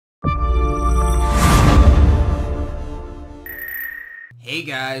Hey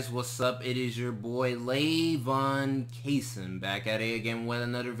guys, what's up? It is your boy Lavon Cason back at it again with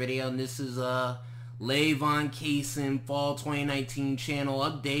another video, and this is Lavon Cason Fall 2019 channel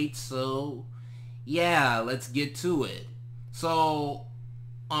update. So yeah, let's get to it. So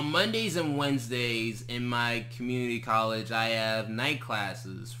on Mondays and Wednesdays in my community college, I have night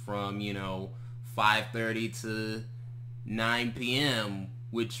classes from 5:30 to 9 p.m.,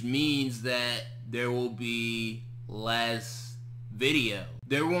 which means that there will be less video.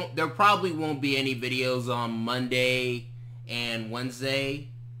 There probably won't be any videos on Monday and Wednesday,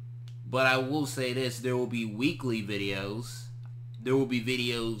 but I will say this: there will be weekly videos. There will be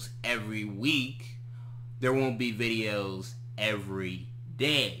videos every week. There won't be videos every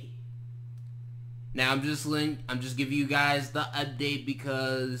day. Now I'm just giving you guys the update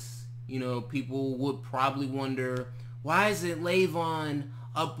because people would probably wonder, why isn't Lavon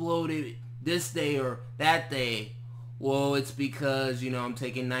uploaded this day or that day? Well, it's because, I'm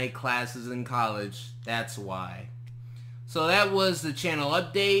taking night classes in college. That's why. So that was the channel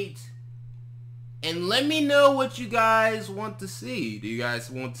update. And let me know what you guys want to see. Do you guys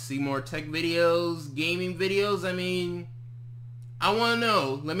want to see more tech videos, gaming videos? I mean, I want to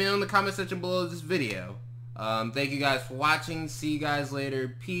know. Let me know in the comment section below this video. Thank you guys for watching. See you guys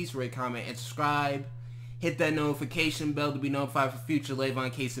later. Peace, rate, comment, and subscribe. Hit that notification bell to be notified for future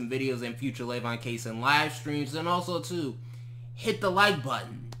Lavon Cason videos and future Lavon Cason live streams. And also, too, hit the like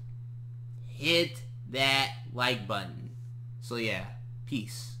button. Hit that like button. So, yeah.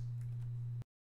 Peace.